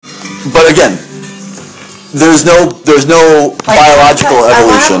But again, there's no biological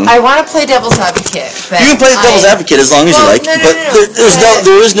evolution. I want to play devil's advocate. You can play devil's advocate as long as you like.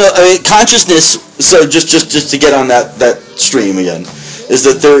 There is no. I mean, consciousness. So just to get on that stream again, is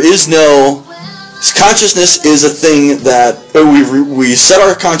that there is no. Consciousness is a thing that we set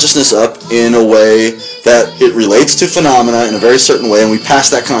our consciousness up in a way that it relates to phenomena in a very certain way, and we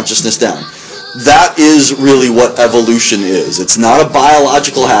pass that consciousness down. That is really what evolution is. It's not a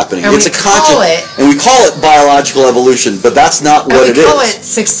biological happening. It's a conscious, and we call it biological evolution, but that's not what it is. We call it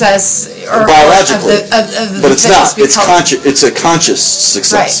success or biologically, but it's not. It's conscious. It's a conscious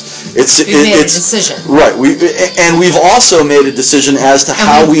success. Right. We made a decision. Right. We've also made a decision as to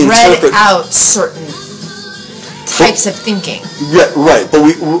how we interpret. Read out certain types of thinking. Yeah, right.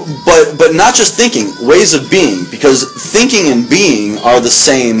 But not just thinking, ways of being, because thinking and being are the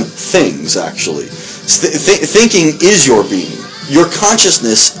same things, actually. Thinking is your being. Your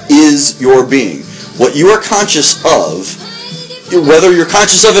consciousness is your being. What you are conscious of, whether you're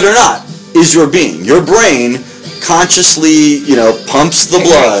conscious of it or not, is your being. Your brain consciously, pumps the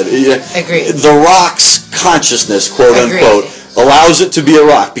blood. Agreed. The rock's consciousness, quote unquote, allows it to be a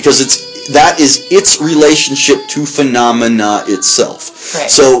rock because that is its relationship to phenomena itself. Right.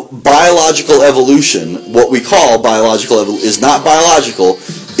 So biological evolution, what we call biological evolution, is not biological.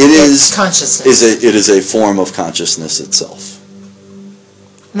 It's consciousness. It is a form of consciousness itself.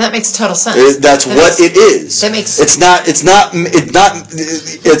 And that makes total sense. That's what it is. That makes It's what it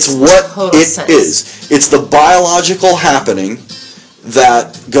is. It's the biological happening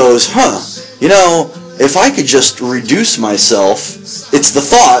that goes, if I could just reduce myself, it's the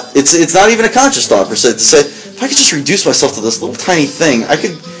thought, it's not even a conscious thought per se, to say, if I could just reduce myself to this little tiny thing, I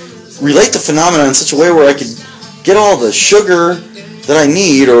could relate the phenomena in such a way where I could get all the sugar that I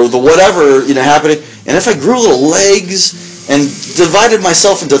need, or the whatever, happening, and if I grew little legs, and divided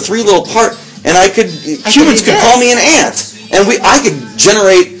myself into 3 little parts, and humans could call me an ant, and I could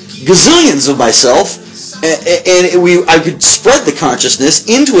generate gazillions of myself, and I could spread the consciousness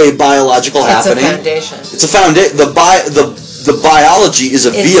into a biological happening. It's a foundation. It's a foundation. The biology is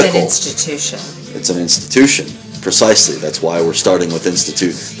a vehicle. It's an institution. It's an institution, precisely. That's why we're starting with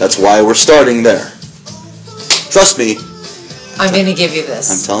institute. That's why we're starting there. Trust me. I'm going to give you this.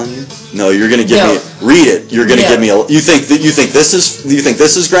 I'm telling you. No, you're going to give me. Read it. You're going to give me. You think this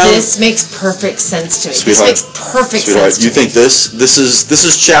is ground? This makes perfect sense to me. Sweetheart, this makes perfect sweetheart, sense to you me. think this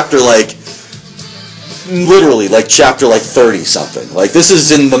is chapter literally chapter 30 something. This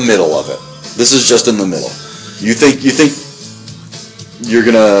is in the middle of it. This is just in the middle. You think you're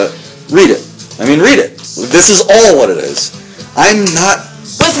going to read it? I mean, read it. This is all what it is. I'm not.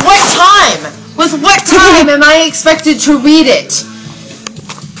 With what time? With what time am I expected to read it?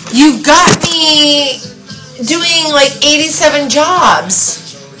 You've got me doing 87 jobs.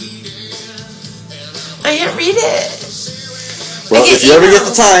 I can't read it. Well, if you ever get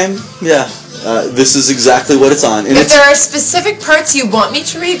the time, yeah. This is exactly what it's on. And if there are specific parts you want me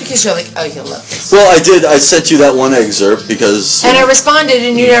to read because you're oh, you'll love this. Well, I did. I sent you that one excerpt because... And I responded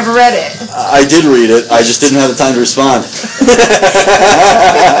and you never read it. I did read it. I just didn't have the time to respond.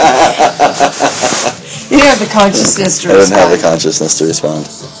 You didn't have the consciousness to respond. I didn't have the consciousness to respond.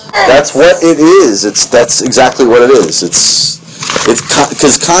 That's what it is. That's exactly what it is.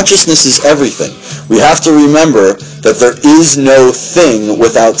 Because consciousness is everything. We have to remember that there is no thing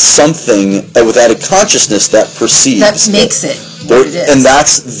without something, without a consciousness that perceives. That makes it what it is. And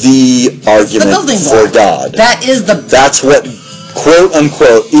that's the argument for God. That's what, quote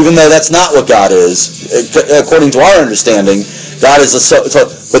unquote, even though that's not what God is, according to our understanding, God is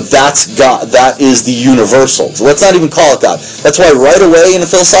but that's God. That is the universal. So let's not even call it God. That's why right away in the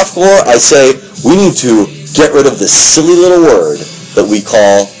philosophical lore, I say we need to get rid of this silly little word that we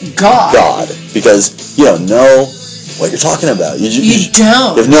call God. Because you don't know what you're talking about. You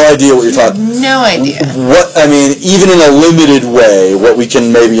don't. You have no idea what you're talking about. No idea. Even in a limited way, what we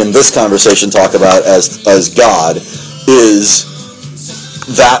can maybe in this conversation talk about as God is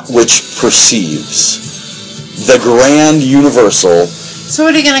that which perceives. The grand universal. So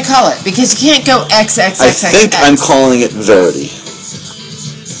what are you going to call it? Because you can't go X. I think I'm calling it verity.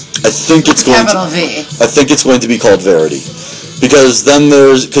 I think it's going Capital V. I think it's going to be called verity. Because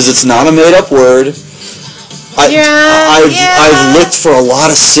it's not a made-up word. I've looked for a lot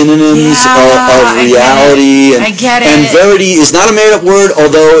of synonyms of reality. I get it. And verity is not a made-up word,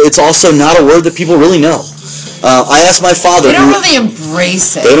 although it's also not a word that people really know. I asked my father. They don't really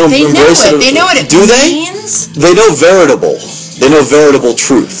embrace it. They embrace it. They know what it means. They know veritable. They know veritable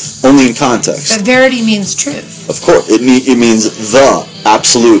truth, only in context. But verity means truth. Of course. It means the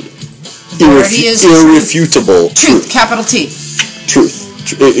absolute, irrefutable truth. Capital T. Truth.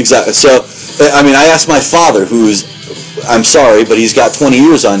 Exactly. So, I mean, I asked my father, who's, I'm sorry, but he's got 20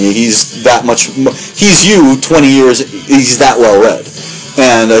 years on you. He's that much, he's you 20 years, he's that well read.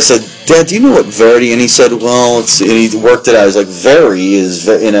 And I said, Dad, do you know what verity? And he said, well, and he worked it out. He's like, very is,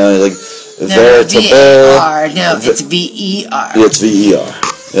 like, veritable. V-A-R. No, it's V-E-R. Yeah, it's V-E-R.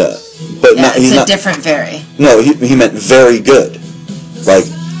 Yeah. But yeah, it's a different very. No, he meant very good. Like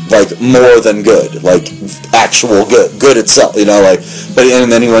more than good. Like actual good. Good itself, like, but, and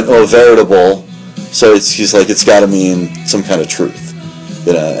then he went, oh, veritable. So he's like, it's got to mean some kind of truth.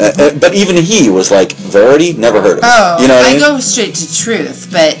 But even he was like, verity? Never heard of it. Oh, you know what I mean? go straight to truth,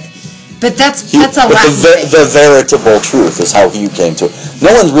 but that's a Latin thing. The veritable truth is how he came to it.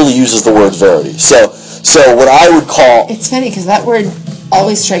 No one really uses the word verity. So what I would call... It's funny, because that word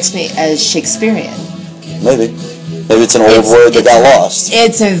always strikes me as Shakespearean. Maybe it's an old word that got lost.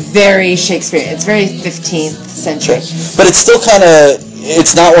 It's a very Shakespearean. It's very 15th century. Sure. But it's still kind of...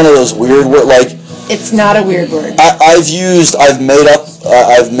 It's not one of those weird words, like... It's not a weird word. I've made up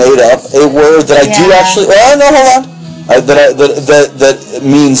a word that I do actually. Oh no, hold on. That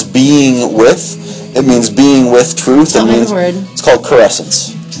means being with. It means being with truth. It's called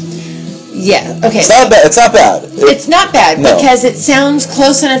caressence. Yeah. Okay. It's not bad. It's not bad. It's not bad because it sounds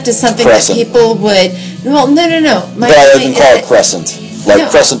close enough to something crescent. That people would. Well, no. But I didn't call it crescent,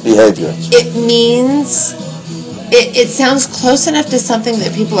 crescent behavior. It means. It sounds close enough to something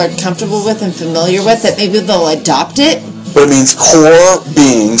that people are comfortable with and familiar with that maybe they'll adopt it. But it means core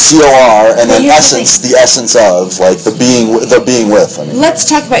being, C-O-R, and then essence, the essence of, like the being with. I mean. Let's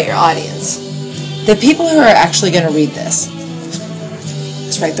talk about your audience. The people who are actually going to read this.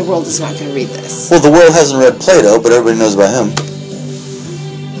 That's right, the world is not going to read this. Well, the world hasn't read Plato, but everybody knows about him.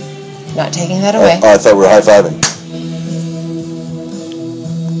 Not taking that away. Oh, I thought we were high-fiving.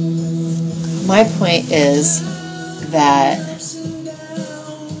 My point is that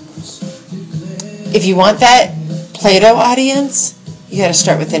if you want that Plato audience, you got to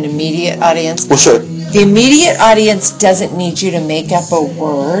start with an immediate audience. Well, sure. The immediate audience doesn't need you to make up a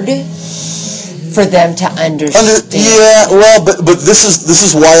word for them to understand. But this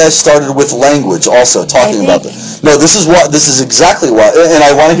is why I started with language. Also talking about this. No, this is exactly why. And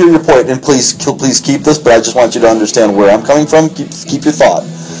I want to hear your point. And please keep this. But I just want you to understand where I'm coming from. Keep your thought.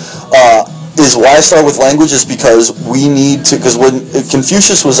 Is why I start with language is because we need to, because when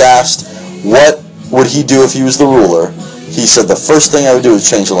Confucius was asked what would he do if he was the ruler, he said the first thing I would do is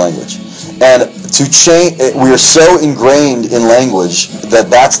change the language. And to change, we are so ingrained in language that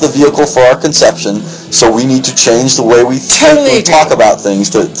that's the vehicle for our conception, so we need to change the way we talk about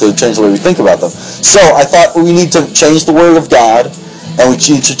things to change the way we think about them. So I thought we need to change the word of God, and we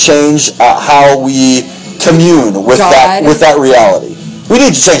need to change how we commune with that reality. We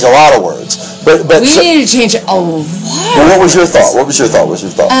need to change a lot of words. But we need to change a lot. Well, what was your thought?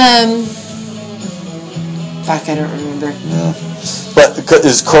 Fuck, I don't remember. Yeah. But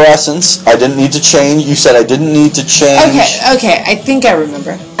is coessence, I didn't need to change. You said I didn't need to change. Okay, I think I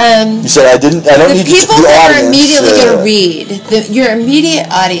remember. You said I don't need to change. The people that are immediately going to read, your immediate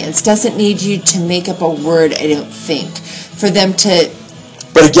audience doesn't need you to make up a word, I don't think, for them to...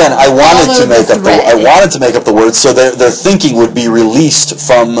 But again, I wanted to make up the word so their thinking would be released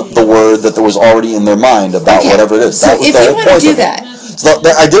from the word that was already in their mind about whatever it is. So if you want to do that... So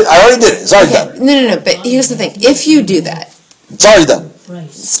I already did it. It's already done. No. But here's the thing. If you do that... It's already done.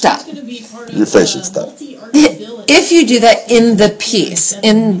 Stop. Your face should stop. If you do that in the piece,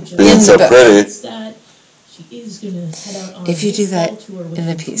 in so the book... Pretty. If you do that in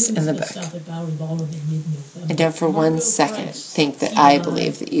the piece, in the book, and don't for 1 second think that I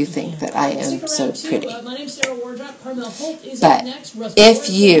believe that you think that I am so pretty. But if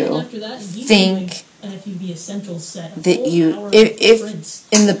you think that if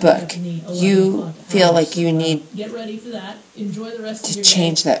in the book you feel like you need to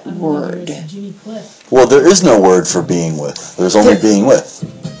change that word. Well, there is no word for being with. There's only being with.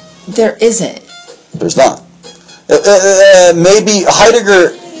 There isn't. There's not. Maybe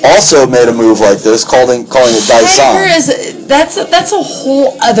Heidegger also made a move like this, calling it Dasein. That's a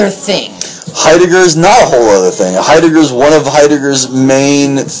whole other thing. Heidegger is not a whole other thing. Heidegger is one of Heidegger's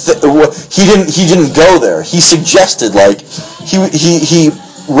main. He didn't go there. He suggested, like, he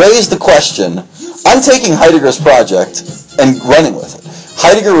raised the question. I'm taking Heidegger's project and running with it.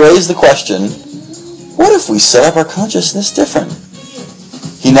 Heidegger raised the question: what if we set up our consciousness different?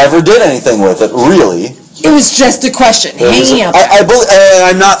 He never did anything with it, really. It was just a question, hanging out there.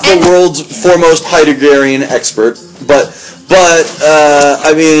 I'm not the world's foremost Heideggerian expert, but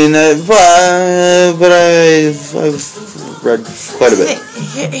I've read quite a bit.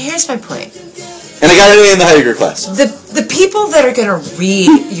 Here's my point. And I got an A in the Heidegger class. The people that are going to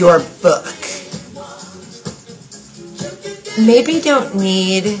read your book maybe don't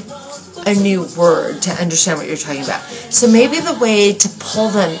need a new word to understand what you're talking about. So maybe the way to pull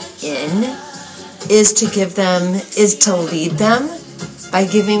them in is to lead them by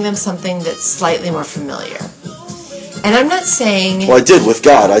giving them something that's slightly more familiar. And I'm not saying... Well, I did with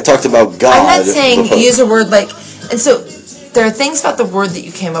God. I talked about God. I'm not saying use a word like... And so there are things about the word that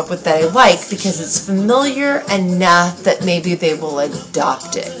you came up with that I like because it's familiar enough that maybe they will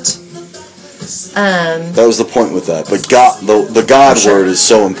adopt it. That was the point with that. But God, the God word is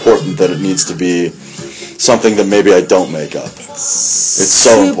so important that it needs to be something that maybe I don't make up. It's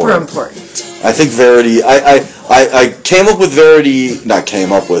so important. I think Verity... I came up with Verity, not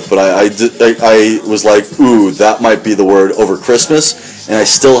came up with, but I was like, ooh, that might be the word over Christmas, and I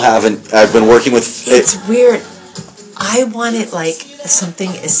still haven't. I've been working with... It's weird. I want it like something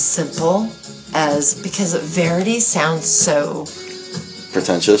as simple as, because Verity sounds so...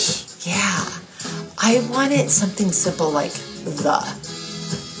 Pretentious? Yeah. I want it something simple like the.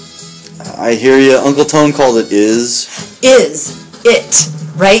 I hear you. Uncle Tone called it is. Is. It.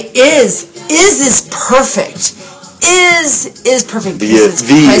 Right? Is perfect. Is perfect because it's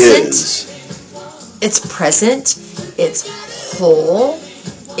present. Is. It's present. It's whole.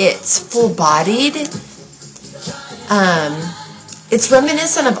 It's full-bodied. It's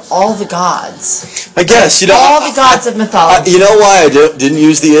reminiscent of all the gods. I guess, all the gods of mythology. You know why I didn't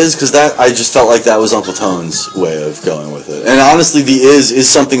use the is? Because I just felt like that was Uncle Tone's way of going with it. And honestly, the is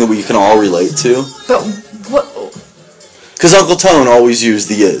something that we can all relate to. But what? Because Uncle Tone always used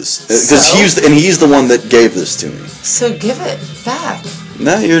the is. Because he's the one that gave this to me. So give it back.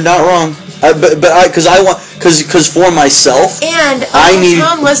 No, you're not wrong. Because for myself, and Uncle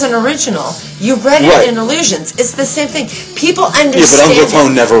Tone wasn't original. You read it in Illusions. It's the same thing. People understand. Yeah, but Uncle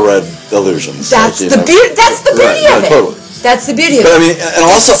Tone never read Illusions. That's the beauty. That's the beauty of it. Totally. That's the beauty of it. But I mean, and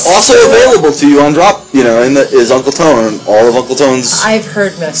also available to you on drop. Is Uncle Tone, all of Uncle Tone's. I've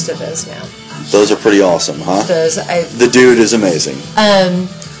heard most of those now. Those are pretty awesome, huh? The dude is amazing.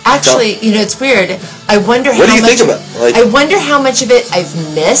 Actually, it's weird. I wonder what do you think of it? I wonder how much of it I've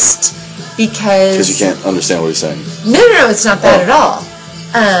missed because you can't understand what he's saying. No, it's not that at all.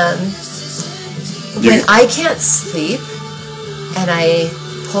 When I can't sleep and I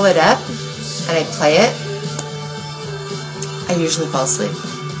pull it up and I play it, I usually fall asleep.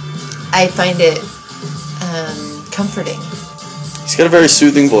 I find it comforting. He's got a very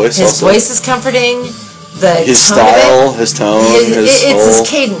soothing voice. His voice is comforting. His style, his tone, it's his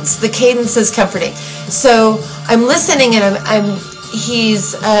cadence. The cadence is comforting. So I'm listening, and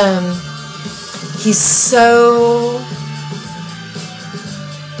he's so.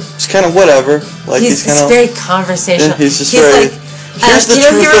 It's kind of whatever. Like he's very conversational. Yeah, he's very. Like, here's the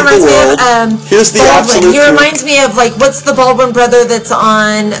truth of the world. Here's the Baldwin. absolute. He reminds me of what's the Baldwin brother that's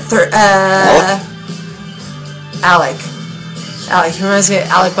on Alec. He reminds me of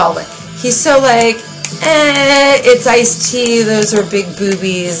Alec Baldwin. He's so it's iced tea, those are big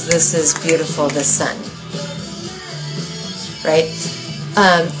boobies, this is beautiful, the sun. Right?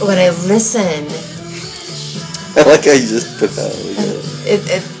 When I listen... I like how you just put that.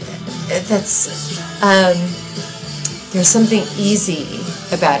 There's something easy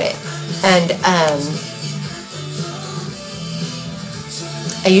about it. And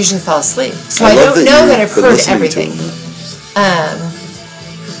I usually fall asleep. So I don't know that I've heard everything.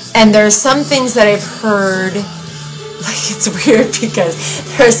 And there are some things that I've heard, it's weird because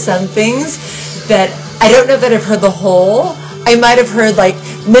there are some things that I don't know that I've heard the whole. I might have heard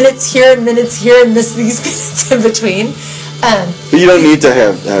minutes here and these minutes in between. But you don't need to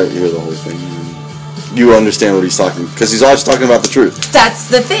hear the whole thing. You understand what he's talking, because he's always talking about the truth. That's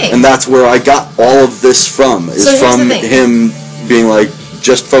the thing. And that's where I got all of this from, from him being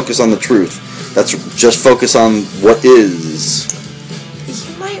just focus on the truth. That's just focus on what is.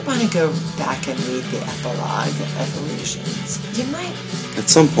 You might want to go back and read the epilogue of Illusions. You might. At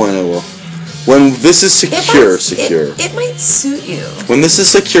some point I will. When this is secure. It might suit you. When this is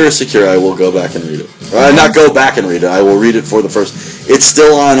secure, I will go back and read it. Not go back and read it. I will read it for the first. It's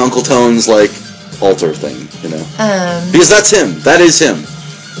still on Uncle Tone's altar thing, because that's him. That is him.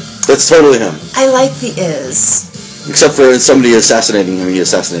 That's totally him. I like the is. Except for somebody assassinating him, he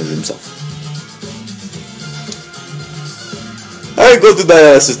assassinated himself. I go to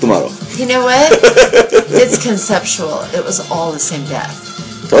dialysis tomorrow. You know what? It's conceptual. It was all the same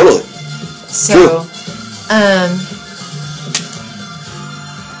death. Totally. So,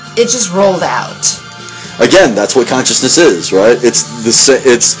 it just rolled out. Again, that's what consciousness is, right? It's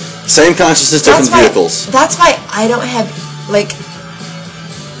same consciousness, different vehicles. That's why I don't have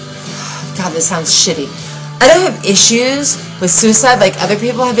God, this sounds shitty. I don't have issues with suicide like other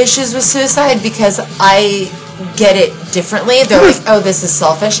people have issues with suicide because I get it differently. They're like, oh, this is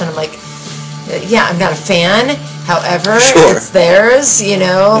selfish. And I'm like, yeah, I'm not a fan. However, it's theirs, you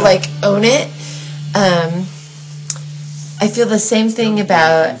know, like, own it. I feel the same thing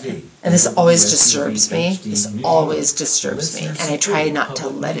about, and this always disturbs me. This always disturbs me. And I try not to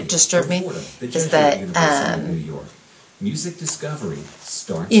let it disturb me. Is that, music discovery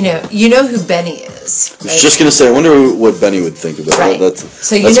starts. you know who Benny is. Right? I was just going to say, I wonder what Benny would think about right. it.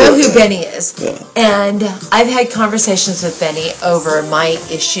 So you know who Benny is. Yeah. And I've had conversations with Benny over my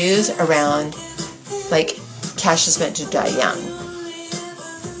issues around, like, Cash is meant to die young.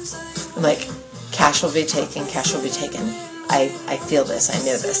 I'm like, Cash will be taken, Cash will be taken. I feel this, I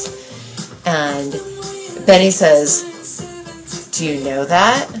know this. And Benny says, do you know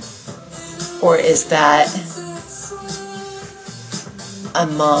that? Or is that a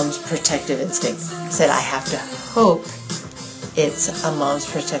mom's protective instinct? I said, I have to hope it's a mom's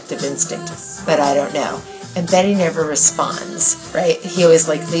protective instinct, but I don't know. And Benny never responds, right? He always,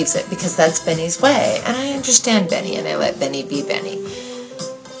 like, leaves it because that's Benny's way. And I understand Benny, and I let Benny be Benny.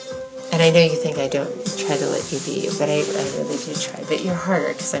 And I know you think I don't try to let you be you, but I really do try. But you're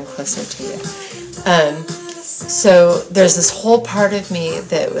harder because I'm closer to you. So there's this whole part of me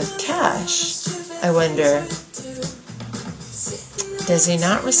that with Cash, I wonder, does he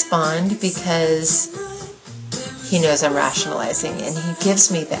not respond because he knows I'm rationalizing, and he gives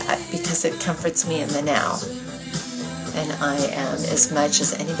me that because it comforts me in the now. And I am, as much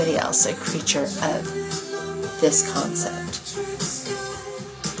as anybody else, a creature of this concept.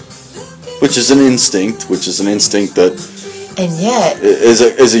 Which is an instinct that and yet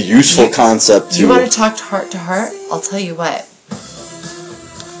is a useful concept to... You want to talk heart to heart? I'll tell you what.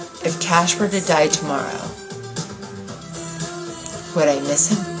 If Cash were to die tomorrow, would I miss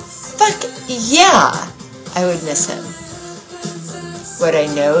him? Fuck yeah! I would miss him. Would I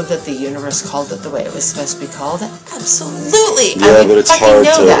know that the universe called it the way it was supposed to be called? Absolutely. Yeah, but it's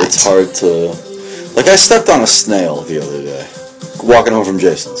hard to. Like, I stepped on a snail the other day, walking home from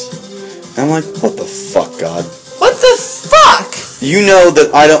Jason's. And I'm like, what the fuck, God? What the fuck? You know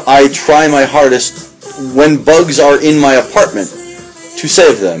that I try my hardest when bugs are in my apartment to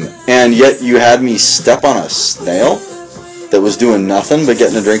save them, and yet you had me step on a snail that was doing nothing but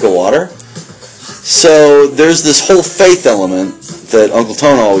getting a drink of water? So there's this whole faith element that Uncle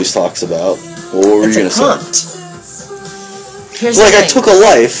Tone always talks about. Well, what were you going to say? Here's like, I took a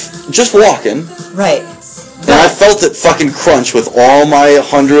life just walking. Right. And I felt it fucking crunch with all my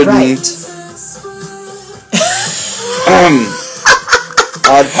 100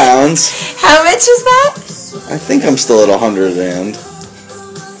 odd pounds. How much is that? I think I'm still at 100 and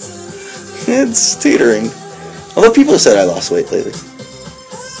it's teetering. Although people have said I lost weight lately.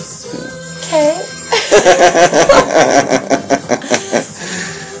 Okay.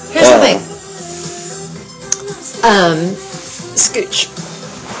 Here's the thing. Scooch.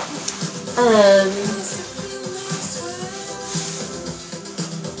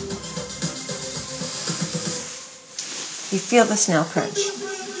 You feel the snail crunch.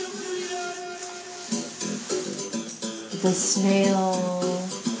 The snail...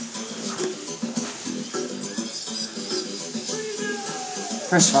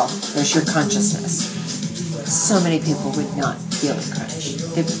 First of all, there's your consciousness. So many people would not feel the crunch.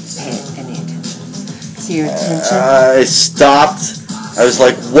 They wouldn't pay it any attention. So your attention... I stopped. I was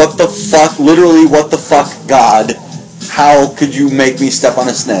like, what the fuck? Literally, what the fuck, God? How could you make me step on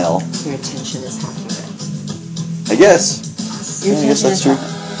a snail? Your attention is half of it. I guess. Your I guess that's true.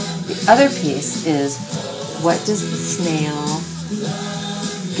 The other piece is, what does the snail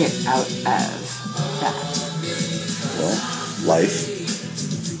get out of that? Well, life.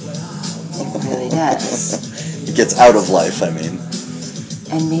 It really does. It gets out of life, I mean.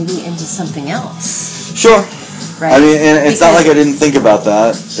 And maybe into something else. Sure. Right? I mean, and it's not like I didn't think about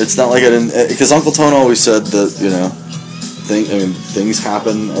that. It's not like I didn't... Because Uncle Tone always said that, you know, things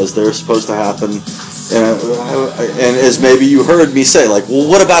happen as they're supposed to happen. And as maybe you heard me say, like, well,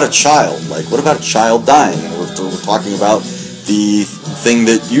 what about a child? Like, what about a child dying? We're talking about the thing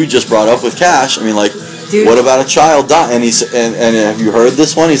that you just brought up with Cash. I mean, like, dude, what about a child dying? And have you heard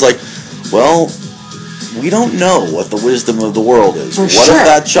this one? He's like, well, we don't know what the wisdom of the world is. What if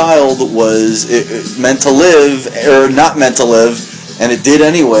that child was meant to live or not meant to live, and it did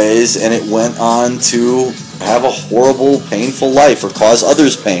anyways, and it went on to have a horrible, painful life or cause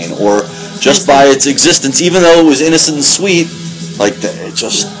others pain, or just by its existence, even though it was innocent and sweet, like, it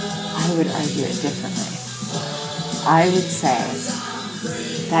just... I would argue it differently. I would say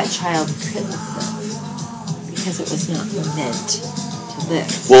that child couldn't live because it was not meant to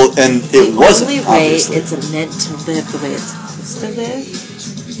live. Well, and it wasn't, The only way obviously. it's meant to live the way it's supposed to live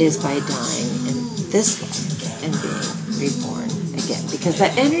is by dying in this life and being reborn again. Because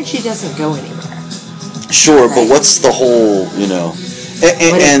that energy doesn't go anywhere. Sure, Right? but what's the whole, you know... What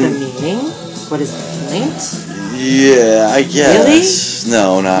is the meaning? What is the point? Yeah, I guess. Really?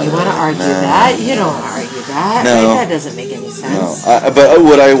 No, not You want to argue that? You don't want to argue that. No. Right? That doesn't make any sense. No, but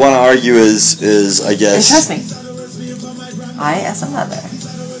what I want to argue is, I guess... And trust me, I, as a mother,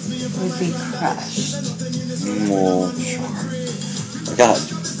 would be crushed. Well, sure. My God.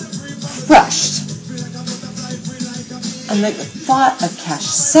 Crushed. And the thought of Cash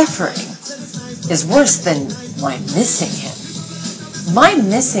suffering is worse than my missing him. My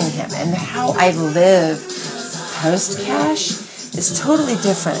missing him and how I live post-Cash is totally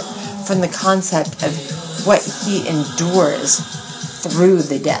different from the concept of what he endures through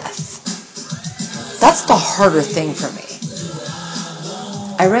the death. That's the harder thing for me.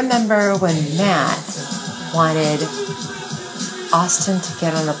 I remember when Matt wanted Austin to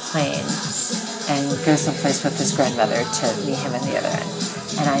get on a plane and go someplace with his grandmother to meet him in the other end.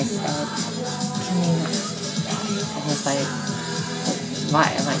 And I said, can we not do that? And he's like, why?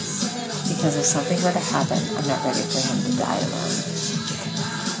 I'm like, because if something were to happen, I'm not ready for him to die alone.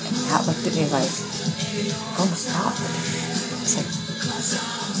 And Matt looked at me like, oh my God. I was like,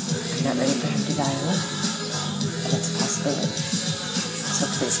 I'm not ready for him to die alone. And it's a possibility. So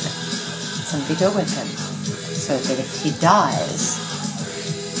please no. Somebody go with him so that if he dies,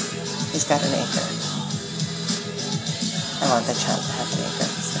 he's got an anchor. I want the child to have an anchor.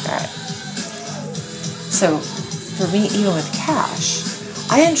 It's like, alright. So, for me, even with Cash,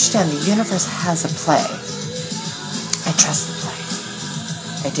 I understand the universe has a play. I trust the play.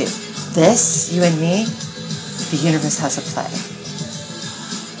 I do. This, you and me, the universe has a play.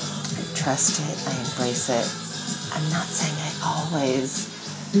 I trust it. I embrace it. I'm not saying I always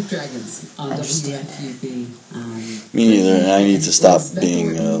Blue Dragons on understand WFUB. Me neither, and I need to stop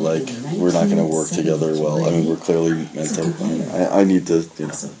being like, we're not going to work together well. I mean, we're clearly meant to. I need to, you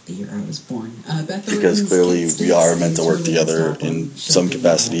know, The year I was born. because clearly we are meant to work together in some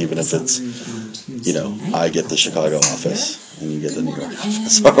capacity, even if it's, you know, I get the Chicago office and you get the New York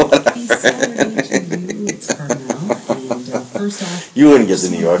office or whatever. You wouldn't get the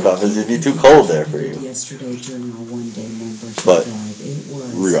New York office, it'd be too cold there for you. But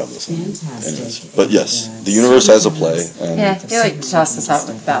regardless, anyways. But yes, the universe has a play. And yeah, you like to toss us out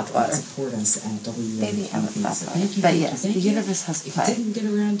with bathwater. Maybe out with bathwater. But yes, the universe has a play. Didn't get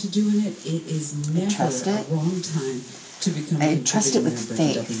around to doing it. It is never Trust it. a wrong time to become I trust it with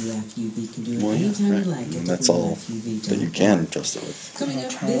faith. WFUB can do it well, anytime yeah, you right. like. And that's all that you can trust it with. Coming I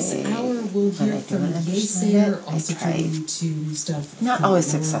up try, this hour, we'll when hear I from don't the understand Yaysayer, it, I also try. turning to stuff. Not from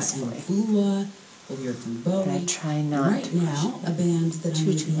always Nora successfully. and Bula. We'll hear from Bowie. But I try And not right to now, a band that I'm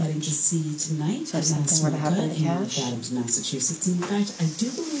going to be heading much. to see tonight So if is something were to happen to in Cash? Adams, Massachusetts. In fact, I do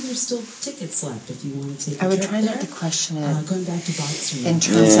believe there's still tickets left if you want to take I a would trip try not there. to question it Going back to Boston. in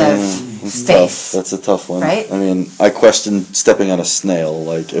terms Yeah, of it's faith. tough. That's a tough one. Right? I mean, I question stepping on a snail,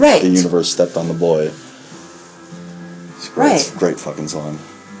 like if Right. the universe stepped on the boy. It's great, Right. great fucking song.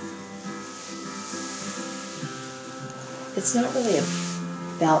 It's not really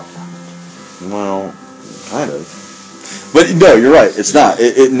about that. Well, kind of. But no, you're right. It's not.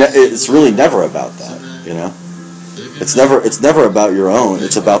 It's really never about that. You know. It's never about your own.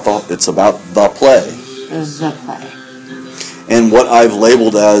 It's about the play. The play. And what I've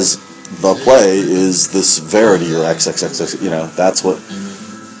labeled as the play is this verity or XXXX. You know, that's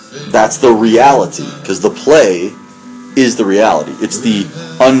the reality, because the play is the reality. It's the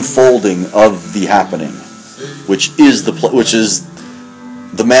unfolding of the happening, which is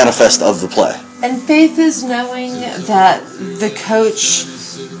the manifest of the play. And faith is knowing that the coach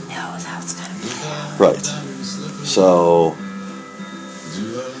knows how it's going to be. Right. So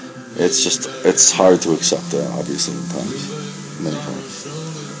it's hard to accept that, obviously, many times.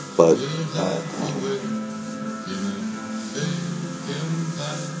 But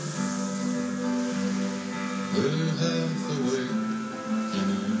We'll have